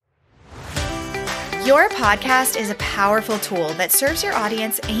Your podcast is a powerful tool that serves your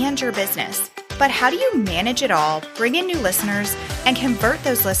audience and your business. But how do you manage it all, bring in new listeners, and convert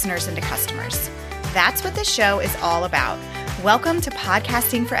those listeners into customers? That's what this show is all about. Welcome to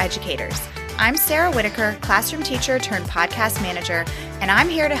Podcasting for Educators. I'm Sarah Whitaker, classroom teacher turned podcast manager, and I'm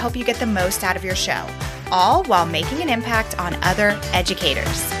here to help you get the most out of your show, all while making an impact on other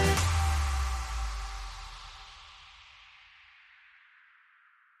educators.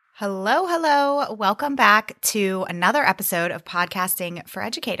 Hello. Welcome back to another episode of Podcasting for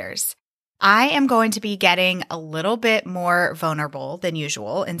Educators. I am going to be getting a little bit more vulnerable than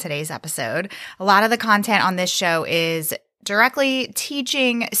usual in today's episode. A lot of the content on this show is directly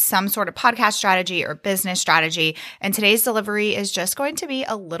teaching some sort of podcast strategy or business strategy, and today's delivery is just going to be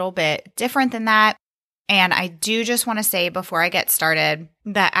a little bit different than that. And I do just want to say before I get started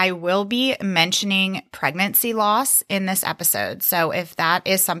that I will be mentioning pregnancy loss in this episode. So if that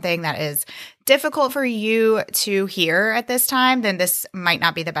is something that is difficult for you to hear at this time, then this might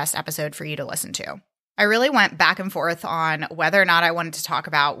not be the best episode for you to listen to. I really went back and forth on whether or not I wanted to talk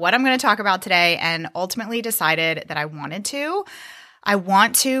about what I'm going to talk about today, and ultimately decided that I wanted to. I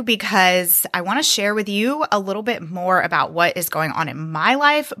want to because I want to share with you a little bit more about what is going on in my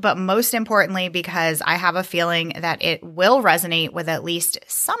life, but most importantly, because I have a feeling that it will resonate with at least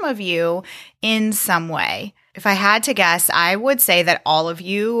some of you in some way. If I had to guess, I would say that all of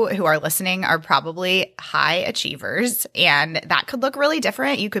you who are listening are probably high achievers, and that could look really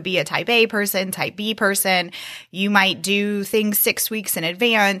different. You could be a type A person, type B person. You might do things 6 weeks in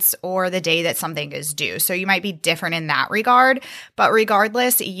advance or the day that something is due. So you might be different in that regard, but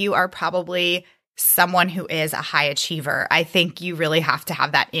regardless, you are probably someone who is a high achiever. I think you really have to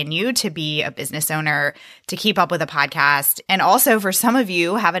have that in you to be a business owner, to keep up with a podcast, and also for some of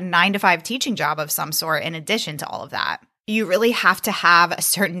you have a 9-to-5 teaching job of some sort in addition to all of that. You really have to have a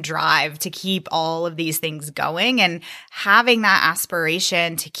certain drive to keep all of these things going, and having that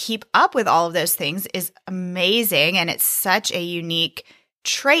aspiration to keep up with all of those things is amazing, and it's such a unique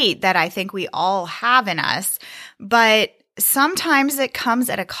trait that I think we all have in us. But sometimes it comes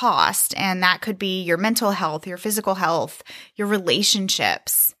at a cost, and that could be your mental health, your physical health, your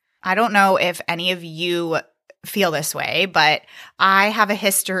relationships. I don't know if any of you feel this way, but I have a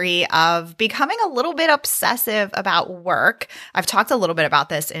history of becoming a little bit obsessive about work. I've talked a little bit about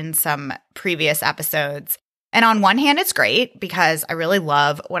this in some previous episodes. And on one hand, it's great because I really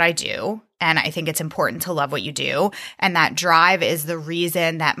love what I do. And I think it's important to love what you do. And that drive is the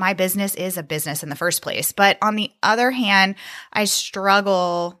reason that my business is a business in the first place. But on the other hand, I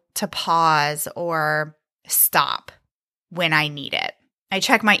struggle to pause or stop when I need it. I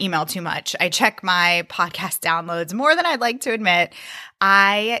check my email too much. I check my podcast downloads more than I'd like to admit.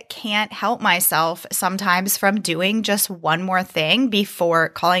 I can't help myself sometimes from doing just one more thing before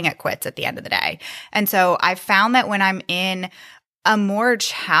calling it quits at the end of the day. And so I found that when I'm in a more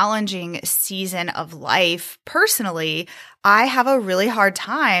challenging season of life, personally, I have a really hard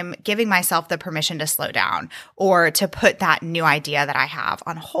time giving myself the permission to slow down or to put that new idea that I have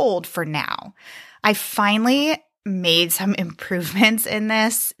on hold for now. I finally made some improvements in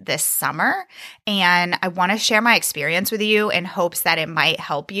this summer, and I want to share my experience with you in hopes that it might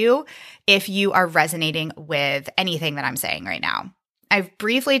help you if you are resonating with anything that I'm saying right now. I've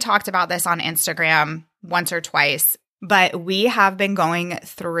briefly talked about this on Instagram once or twice, but we have been going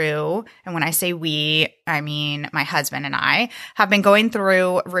through, and when I say we, I mean my husband and I, have been going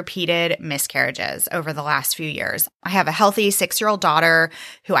through repeated miscarriages over the last few years. I have a healthy 6-year-old daughter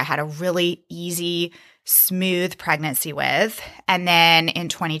who I had a really easy, smooth pregnancy with. And then in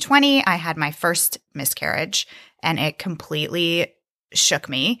 2020, I had my first miscarriage, and it completely shook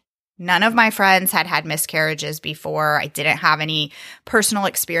me. None of my friends had had miscarriages before. I didn't have any personal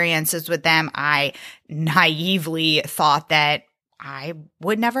experiences with them. I naively thought that I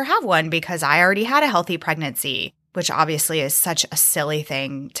would never have one because I already had a healthy pregnancy, which obviously is such a silly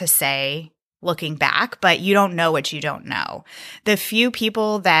thing to say looking back, but you don't know what you don't know. The few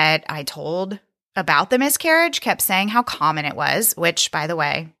people that I told about the miscarriage kept saying how common it was, which, by the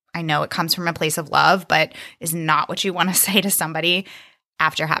way, I know it comes from a place of love, but is not what you want to say to somebody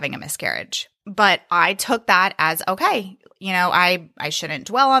after having a miscarriage. But I took that as, okay, I shouldn't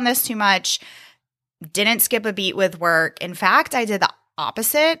dwell on this too much. Didn't skip a beat with work. In fact, I did the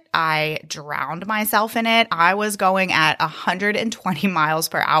opposite. I drowned myself in it. I was going at 120 miles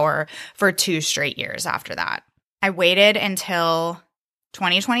per hour for 2 straight years after that. I waited until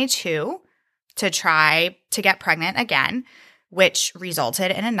 2022 to try to get pregnant again, which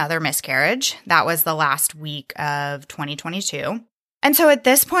resulted in another miscarriage. That was the last week of 2022. And so at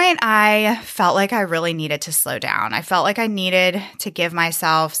this point, I felt like I really needed to slow down. I felt like I needed to give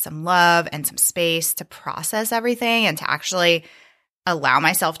myself some love and some space to process everything and to actually allow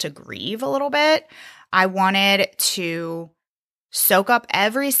myself to grieve a little bit. I wanted to soak up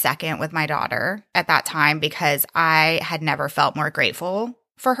every second with my daughter at that time because I had never felt more grateful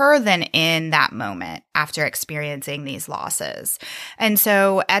for her than in that moment after experiencing these losses. And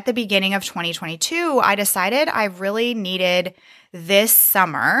so at the beginning of 2022, I decided I really needed this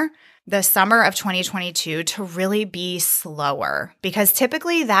summer, the summer of 2022, to really be slower because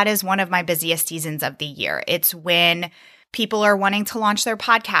typically that is one of my busiest seasons of the year. It's when people are wanting to launch their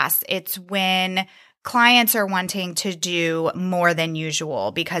podcast. It's when clients are wanting to do more than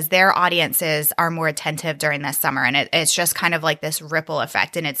usual because their audiences are more attentive during this summer. And it's just kind of like this ripple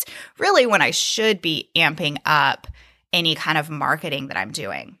effect. And it's really when I should be amping up any kind of marketing that I'm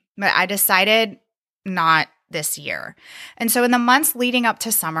doing. But I decided not this year. And so in the months leading up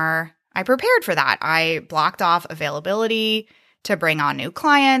to summer, I prepared for that. I blocked off availability to bring on new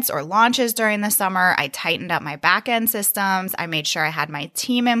clients or launches during the summer. I tightened up my back-end systems. I made sure I had my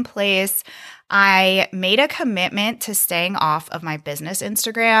team in place. I made a commitment to staying off of my business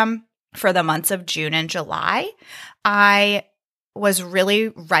Instagram for the months of June and July. I was really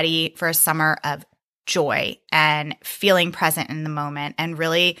ready for a summer of joy and feeling present in the moment and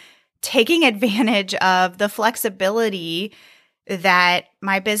really taking advantage of the flexibility that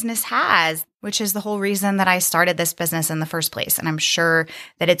my business has, which is the whole reason that I started this business in the first place. And I'm sure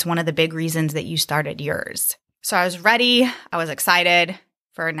that it's one of the big reasons that you started yours. So I was ready. I was excited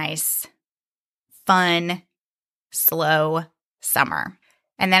for a nice, fun, slow summer.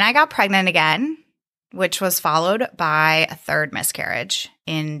 And then I got pregnant again, which was followed by a third miscarriage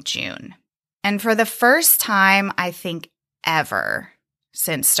in June. And for the first time, I think ever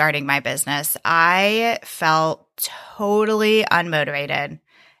since starting my business, I felt totally unmotivated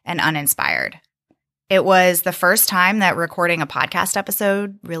and uninspired. It was the first time that recording a podcast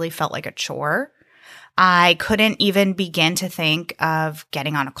episode really felt like a chore. I couldn't even begin to think of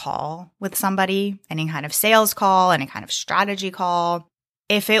getting on a call with somebody, any kind of sales call, any kind of strategy call.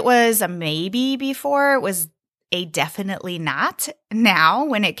 If it was a maybe before, it was a definitely not now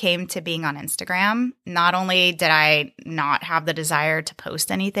when it came to being on Instagram. Not only did I not have the desire to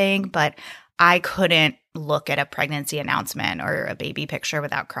post anything, but I couldn't look at a pregnancy announcement or a baby picture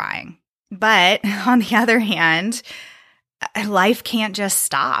without crying. But on the other hand, life can't just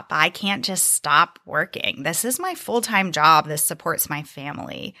stop. I can't just stop working. This is my full-time job. This supports my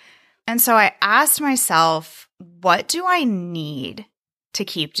family. And so I asked myself, what do I need to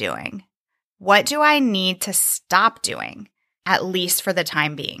keep doing? What do I need to stop doing, at least for the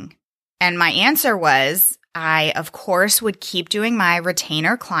time being? And my answer was, I, of course, would keep doing my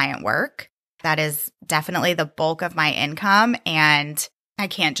retainer client work. That is definitely the bulk of my income, and I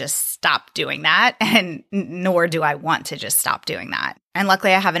can't just stop doing that, and nor do I want to just stop doing that. And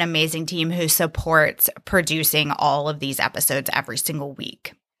luckily, I have an amazing team who supports producing all of these episodes every single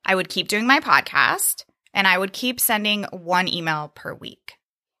week. I would keep doing my podcast, and I would keep sending one email per week.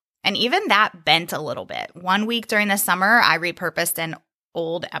 And even that bent a little bit. One week during the summer, I repurposed an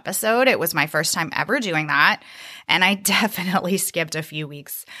old episode. It was my first time ever doing that. And I definitely skipped a few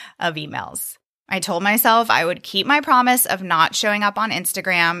weeks of emails. I told myself I would keep my promise of not showing up on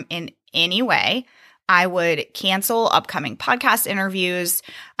Instagram in any way. I would cancel upcoming podcast interviews.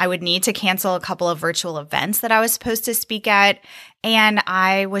 I would need to cancel a couple of virtual events that I was supposed to speak at. And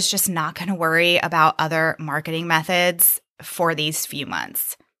I was just not going to worry about other marketing methods for these few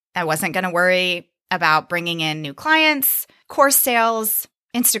months. I wasn't going to worry about bringing in new clients, course sales,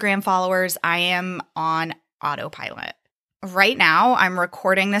 Instagram followers. I am on autopilot. Right now, I'm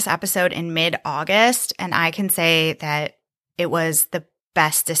recording this episode in mid-August, and I can say that it was the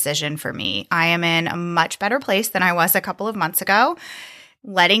best decision for me. I am in a much better place than I was a couple of months ago.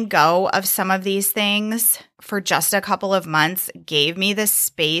 Letting go of some of these things for just a couple of months gave me the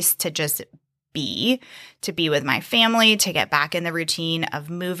space to just be with my family, to get back in the routine of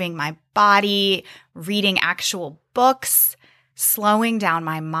moving my body, reading actual books, slowing down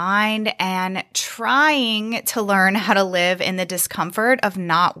my mind, and trying to learn how to live in the discomfort of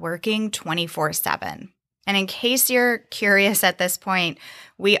not working 24/7. And in case you're curious at this point,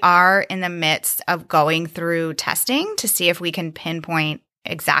 we are in the midst of going through testing to see if we can pinpoint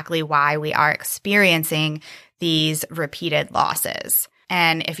exactly why we are experiencing these repeated losses.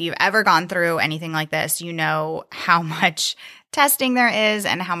 And if you've ever gone through anything like this, you know how much testing there is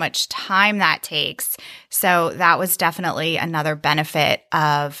and how much time that takes. So that was definitely another benefit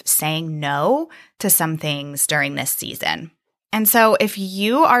of saying no to some things during this season. And so if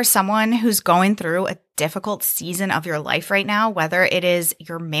you are someone who's going through a difficult season of your life right now, whether it is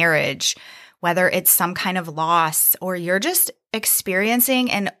your marriage, whether it's some kind of loss, or you're just experiencing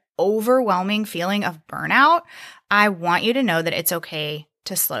an overwhelming feeling of burnout, I want you to know that it's okay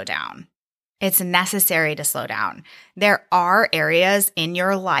to slow down. It's necessary to slow down. There are areas in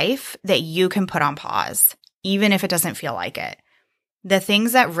your life that you can put on pause, even if it doesn't feel like it. The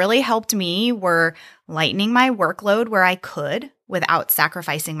things that really helped me were lightening my workload where I could without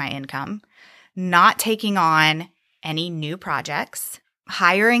sacrificing my income, not taking on any new projects,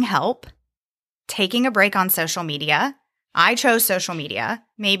 hiring help, taking a break on social media. I chose social media.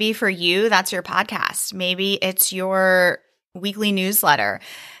 Maybe for you, that's your podcast. Maybe it's your weekly newsletter.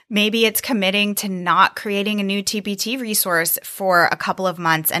 Maybe it's committing to not creating a new TPT resource for a couple of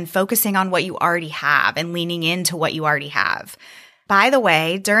months and focusing on what you already have and leaning into what you already have. By the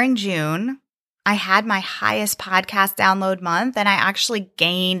way, during June, I had my highest podcast download month, and I actually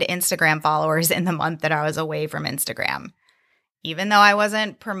gained Instagram followers in the month that I was away from Instagram. Even though I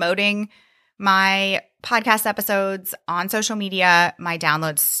wasn't promoting my podcast episodes on social media, my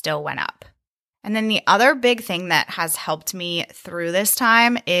downloads still went up. And then the other big thing that has helped me through this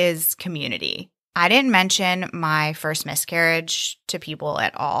time is community. I didn't mention my first miscarriage to people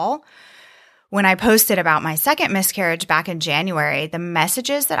at all. When I posted about my second miscarriage back in January, the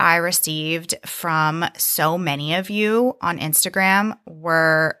messages that I received from so many of you on Instagram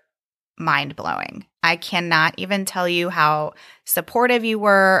were mind-blowing. I cannot even tell you how supportive you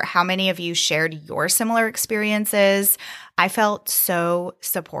were, how many of you shared your similar experiences. I felt so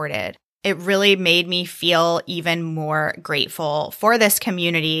supported. It really made me feel even more grateful for this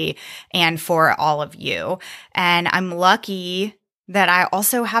community and for all of you. And I'm lucky that I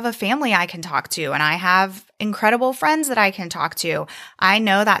also have a family I can talk to, and I have incredible friends that I can talk to. I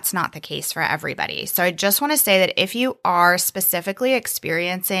know that's not the case for everybody. So I just want to say that if you are specifically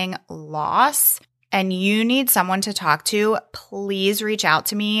experiencing loss and you need someone to talk to, please reach out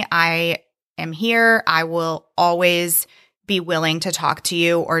to me. I am here. I will always be willing to talk to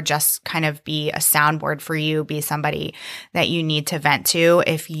you, or just kind of be a soundboard for you, be somebody that you need to vent to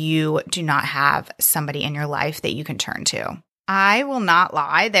if you do not have somebody in your life that you can turn to. I will not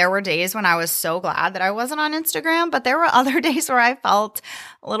lie. There were days when I was so glad that I wasn't on Instagram, but there were other days where I felt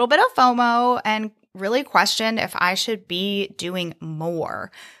a little bit of FOMO and really questioned if I should be doing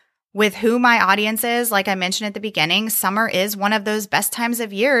more. With who my audience is, like I mentioned at the beginning, summer is one of those best times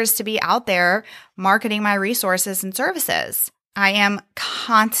of years to be out there marketing my resources and services. I am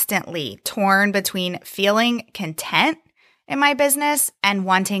constantly torn between feeling content in my business and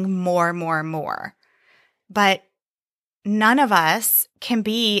wanting more. But none of us can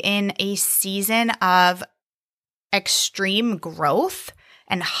be in a season of extreme growth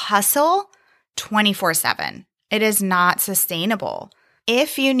and hustle 24/7. It is not sustainable.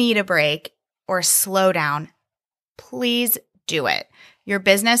 If you need a break or slow down, please do it. Your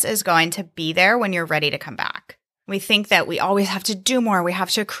business is going to be there when you're ready to come back. We think that we always have to do more, we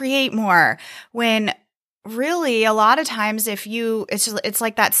have to create more, when really a lot of times it's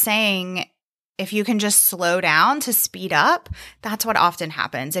like that saying, if you can just slow down to speed up, that's what often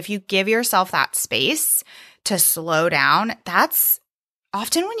happens. If you give yourself that space to slow down, that's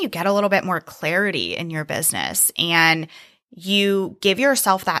often when you get a little bit more clarity in your business and you give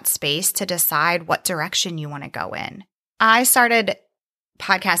yourself that space to decide what direction you want to go in. I started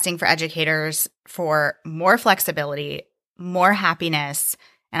podcasting for educators for more flexibility, more happiness,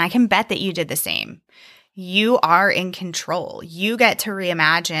 and I can bet that you did the same. You are in control. You get to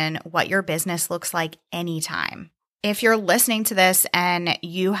reimagine what your business looks like anytime. If you're listening to this and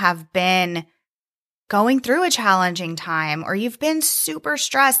you have been going through a challenging time, or you've been super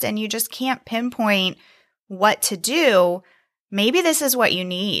stressed and you just can't pinpoint what to do, maybe this is what you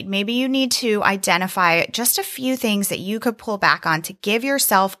need. Maybe you need to identify just a few things that you could pull back on to give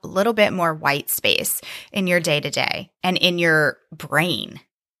yourself a little bit more white space in your day-to-day and in your brain.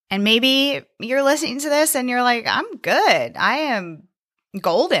 And maybe you're listening to this and you're like, I'm good. I am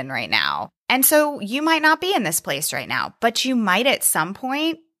golden right now. And so you might not be in this place right now, but you might at some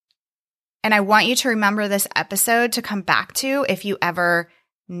point. And I want you to remember this episode to come back to if you ever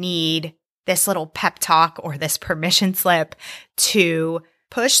need this little pep talk or this permission slip to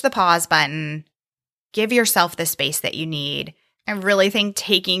push the pause button, give yourself the space that you need. I really think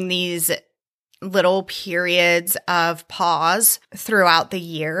taking these little periods of pause throughout the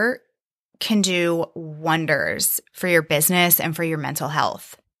year can do wonders for your business and for your mental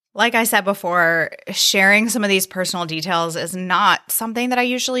health. Like I said before, sharing some of these personal details is not something that I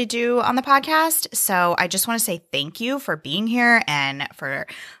usually do on the podcast. So I just want to say thank you for being here and for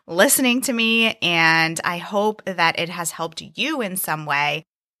listening to me. And I hope that it has helped you in some way.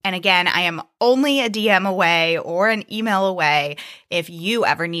 And again, I am only a DM away or an email away if you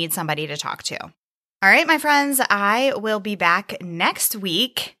ever need somebody to talk to. All right, my friends, I will be back next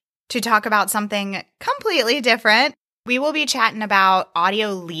week to talk about something completely different. We will be chatting about audio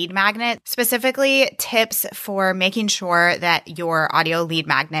lead magnet, specifically tips for making sure that your audio lead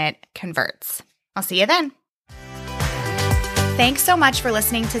magnet converts. I'll see you then. Thanks so much for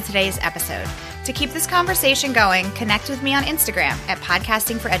listening to today's episode. To keep this conversation going, connect with me on Instagram at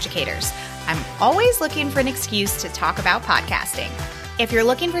Podcasting for Educators. I'm always looking for an excuse to talk about podcasting. If you're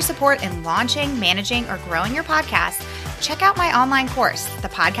looking for support in launching, managing, or growing your podcast, check out my online course, the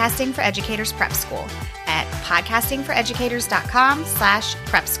Podcasting for Educators Prep School, at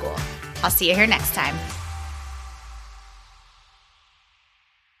podcastingforeducators.com/prep school. I'll see you here next time.